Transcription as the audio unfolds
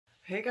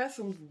Hey guys,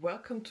 and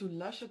welcome to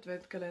Lush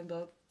Advent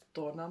Calendar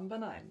door number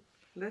 9.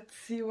 Let's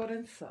see what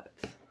inside.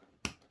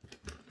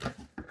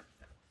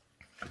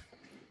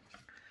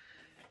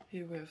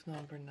 Here we have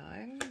number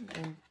 9,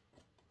 and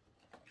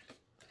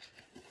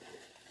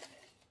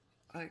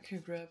I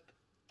can grab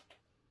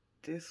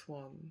this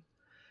one.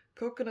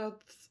 Coconut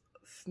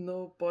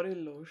Snow Body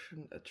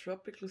Lotion, a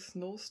tropical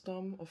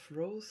snowstorm of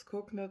rose,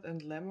 coconut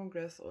and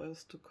lemongrass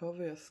oils to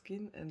cover your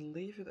skin and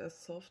leave it as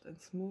soft and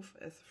smooth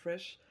as a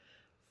fresh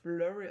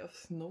flurry of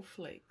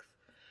snowflakes.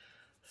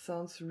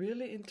 Sounds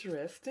really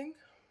interesting.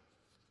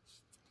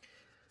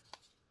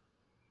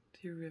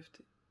 Here we have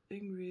the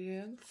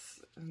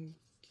ingredients and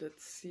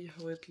let's see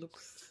how it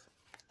looks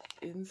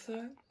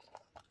inside.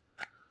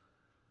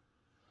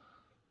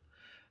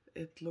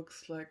 It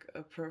looks like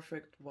a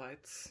perfect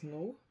white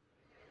snow.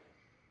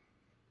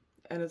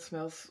 And it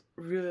smells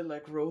really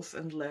like rose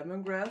and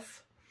lemongrass.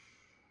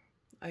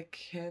 I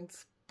can't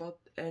spot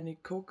any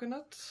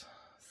coconut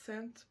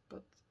scent,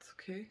 but it's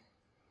okay.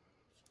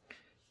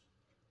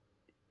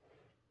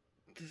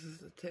 This is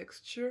the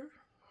texture.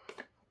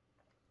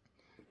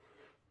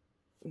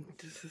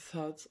 This is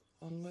how it's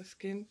on my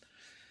skin.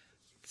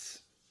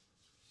 It's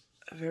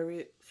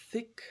very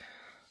thick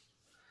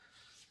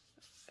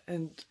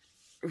and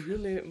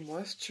really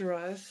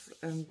moisturized,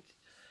 and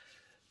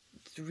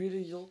it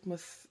really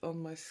yielded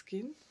on my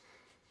skin.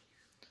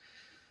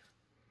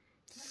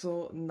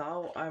 So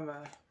now I'm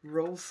a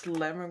rose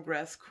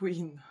lemongrass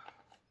queen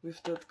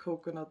with that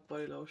coconut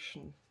body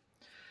lotion.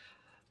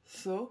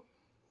 So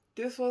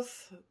this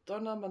was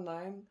door number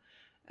 9,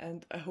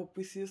 and I hope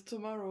we see us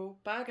tomorrow.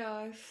 Bye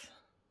guys!